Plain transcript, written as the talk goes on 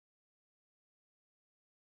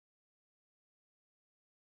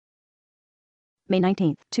May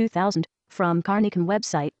 19, 2000, from Carnicom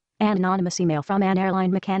website, an anonymous email from an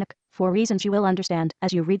airline mechanic. For reasons you will understand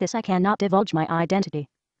as you read this, I cannot divulge my identity.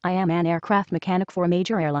 I am an aircraft mechanic for a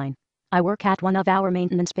major airline. I work at one of our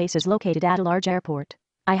maintenance bases located at a large airport.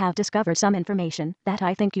 I have discovered some information that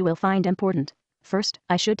I think you will find important. First,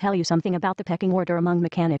 I should tell you something about the pecking order among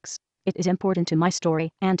mechanics. It is important to my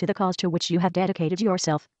story and to the cause to which you have dedicated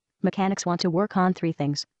yourself. Mechanics want to work on three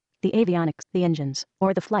things: the avionics, the engines,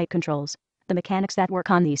 or the flight controls. The mechanics that work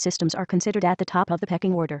on these systems are considered at the top of the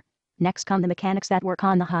pecking order. Next come the mechanics that work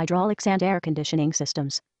on the hydraulics and air conditioning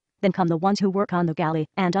systems. Then come the ones who work on the galley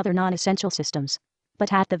and other non-essential systems.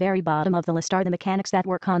 But at the very bottom of the list are the mechanics that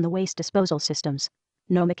work on the waste disposal systems.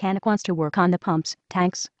 No mechanic wants to work on the pumps,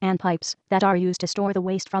 tanks, and pipes that are used to store the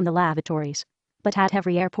waste from the lavatories. But at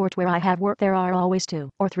every airport where I have worked there are always 2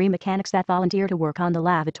 or 3 mechanics that volunteer to work on the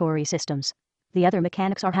lavatory systems. The other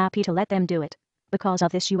mechanics are happy to let them do it. Because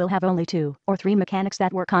of this you will have only 2 or 3 mechanics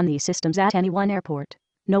that work on these systems at any one airport.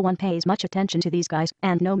 No one pays much attention to these guys,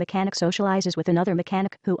 and no mechanic socializes with another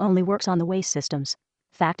mechanic who only works on the waste systems.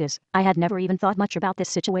 Fact is, I had never even thought much about this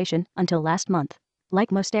situation until last month.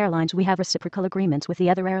 Like most airlines, we have reciprocal agreements with the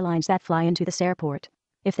other airlines that fly into this airport.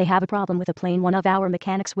 If they have a problem with a plane, one of our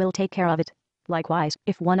mechanics will take care of it. Likewise,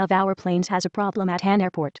 if one of our planes has a problem at an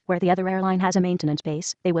airport where the other airline has a maintenance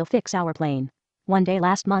base, they will fix our plane. One day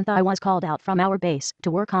last month I was called out from our base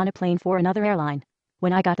to work on a plane for another airline.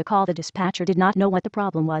 When I got the call, the dispatcher did not know what the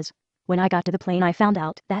problem was. When I got to the plane, I found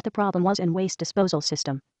out that the problem was in waste disposal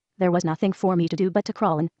system. There was nothing for me to do but to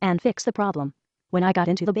crawl in and fix the problem. When I got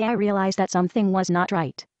into the bay, I realized that something was not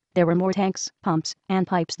right. There were more tanks, pumps, and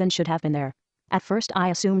pipes than should have been there. At first I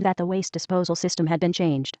assumed that the waste disposal system had been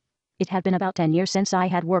changed. It had been about 10 years since I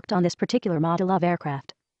had worked on this particular model of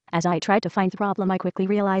aircraft. As I tried to find the problem, I quickly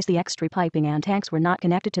realized the extra piping and tanks were not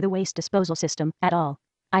connected to the waste disposal system at all.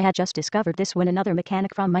 I had just discovered this when another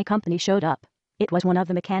mechanic from my company showed up. It was one of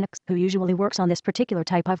the mechanics who usually works on this particular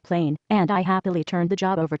type of plane, and I happily turned the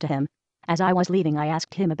job over to him. As I was leaving, I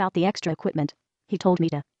asked him about the extra equipment. He told me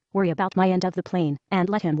to worry about my end of the plane and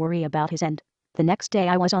let him worry about his end. The next day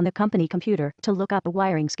I was on the company computer to look up a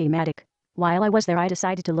wiring schematic. While I was there, I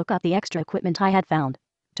decided to look up the extra equipment I had found.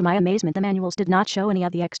 To my amazement, the manuals did not show any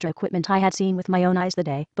of the extra equipment I had seen with my own eyes the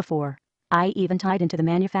day before. I even tied into the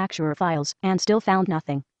manufacturer files and still found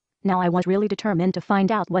nothing. Now I was really determined to find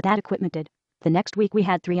out what that equipment did. The next week we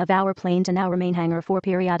had 3 of our planes in our main hangar for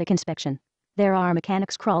periodic inspection. There are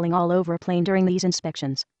mechanics crawling all over a plane during these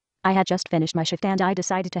inspections. I had just finished my shift and I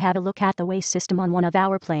decided to have a look at the waste system on one of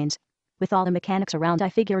our planes. With all the mechanics around, I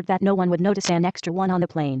figured that no one would notice an extra one on the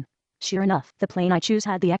plane. Sure enough, the plane I chose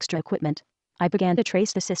had the extra equipment. I began to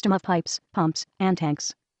trace the system of pipes, pumps, and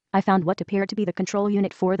tanks. I found what appeared to be the control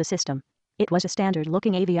unit for the system. It was a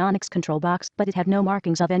standard-looking avionics control box, but it had no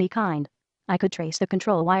markings of any kind. I could trace the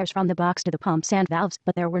control wires from the box to the pumps and valves,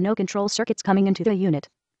 but there were no control circuits coming into the unit.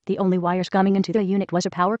 The only wires coming into the unit was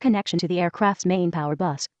a power connection to the aircraft's main power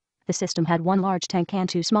bus. The system had 1 large tank and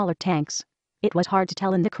 2 smaller tanks. It was hard to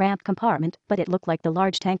tell in the cramped compartment, but it looked like the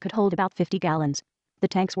large tank could hold about 50 gallons. The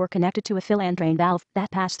tanks were connected to a fill and drain valve that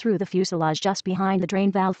passed through the fuselage just behind the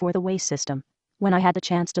drain valve for the waste system. When I had the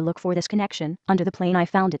chance to look for this connection under the plane, I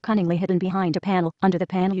found it cunningly hidden behind a panel under the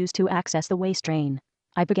panel used to access the waste drain.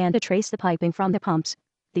 I began to trace the piping from the pumps.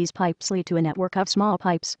 These pipes lead to a network of small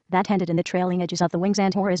pipes that ended in the trailing edges of the wings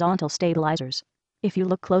and horizontal stabilizers. If you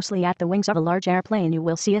look closely at the wings of a large airplane, you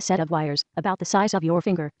will see a set of wires about the size of your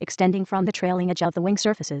finger extending from the trailing edge of the wing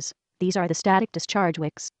surfaces. These are the static discharge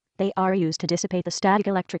wicks. They are used to dissipate the static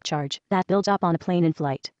electric charge that builds up on a plane in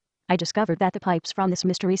flight. I discovered that the pipes from this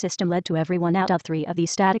mystery system led to every one out of 3 of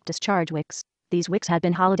these static discharge wicks. These wicks had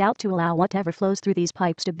been hollowed out to allow whatever flows through these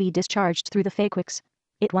pipes to be discharged through the fake wicks.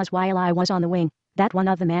 It was while I was on the wing that one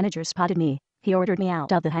of the managers spotted me. He ordered me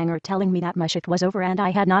out of the hangar, telling me that my shift was over and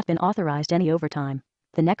I had not been authorized any overtime.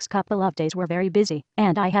 The next couple of days were very busy,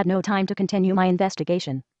 and I had no time to continue my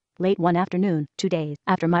investigation. Late one afternoon, 2 days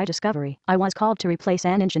after my discovery, I was called to replace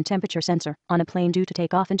an engine temperature sensor on a plane due to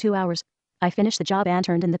take off in 2 hours. I finished the job and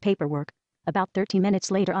turned in the paperwork. About 30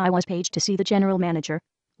 minutes later I was paged to see the general manager.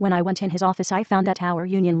 When I went in his office, I found that our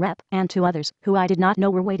union rep and 2 others who I did not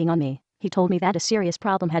know were waiting on me. He told me that a serious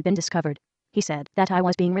problem had been discovered. He said that I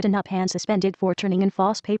was being written up and suspended for turning in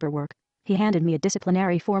false paperwork. He handed me a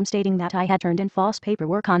disciplinary form stating that I had turned in false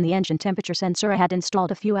paperwork on the engine temperature sensor I had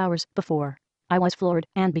installed a few hours before. I was floored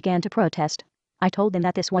and began to protest. I told them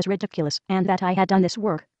that this was ridiculous and that I had done this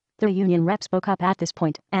work. The union rep spoke up at this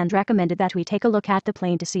point and recommended that we take a look at the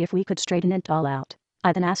plane to see if we could straighten it all out.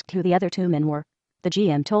 I then asked who the other 2 men were. The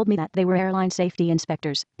GM told me that they were airline safety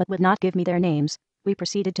inspectors, but would not give me their names. We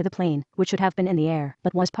proceeded to the plane, which should have been in the air,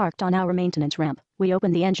 but was parked on our maintenance ramp. We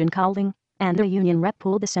opened the engine cowling, and the union rep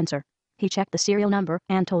pulled the sensor. He checked the serial number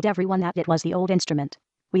and told everyone that it was the old instrument.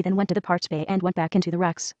 We then went to the parts bay and went back into the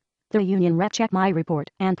racks. The union rep checked my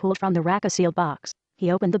report and pulled from the rack a sealed box.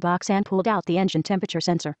 He opened the box and pulled out the engine temperature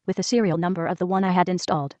sensor with the serial number of the one I had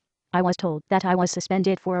installed. I was told that I was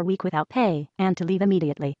suspended for a week without pay and to leave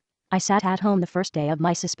immediately. I sat at home the first day of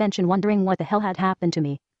my suspension wondering what the hell had happened to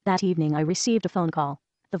me. That evening I received a phone call.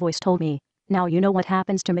 The voice told me, "Now you know what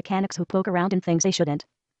happens to mechanics who poke around in things they shouldn't.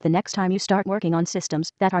 The next time you start working on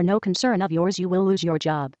systems that are no concern of yours, you will lose your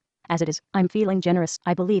job. As it is, I'm feeling generous.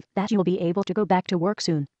 I believe that you'll be able to go back to work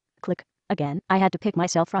soon." Click. Again, I had to pick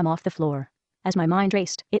myself from off the floor. As my mind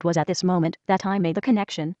raced, it was at this moment that I made the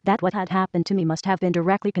connection that what had happened to me must have been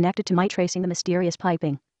directly connected to my tracing the mysterious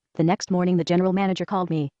piping. The next morning the general manager called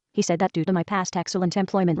me. He said that due to my past excellent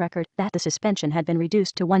employment record that the suspension had been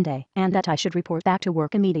reduced to 1 day and that I should report back to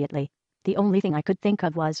work immediately. The only thing I could think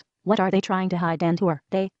of was, what are they trying to hide, and who are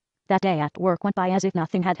they? That day at work went by as if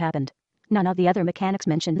nothing had happened. None of the other mechanics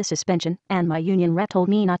mentioned the suspension, and my union rep told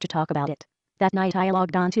me not to talk about it. That night I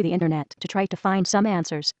logged onto the internet to try to find some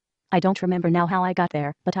answers. I don't remember now how I got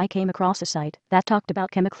there, but I came across a site that talked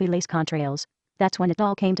about chemically laced contrails. That's when it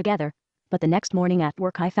all came together. But the next morning at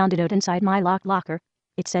work I found a note inside my locked locker.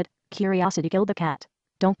 It said, "Curiosity killed the cat.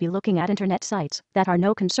 Don't be looking at internet sites that are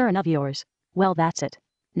no concern of yours." Well, that's it.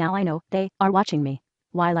 Now I know they are watching me.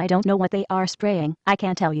 While I don't know what they are spraying, I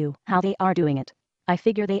can tell you how they are doing it. I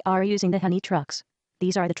figure they are using the honey trucks.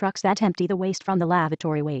 These are the trucks that empty the waste from the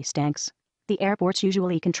lavatory waste tanks. The airports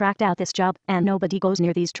usually contract out this job, and nobody goes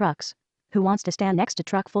near these trucks. Who wants to stand next to a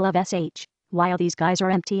truck full of SH? While these guys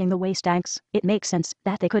are emptying the waste tanks, it makes sense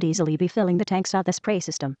that they could easily be filling the tanks of the spray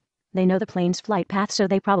system. They know the plane's flight path, so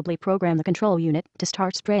they probably program the control unit to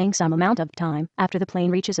start spraying some amount of time after the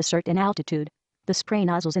plane reaches a certain altitude. The spray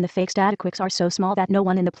nozzles in the fake static wicks are so small that no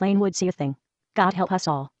one in the plane would see a thing. God help us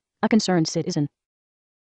all. A concerned citizen.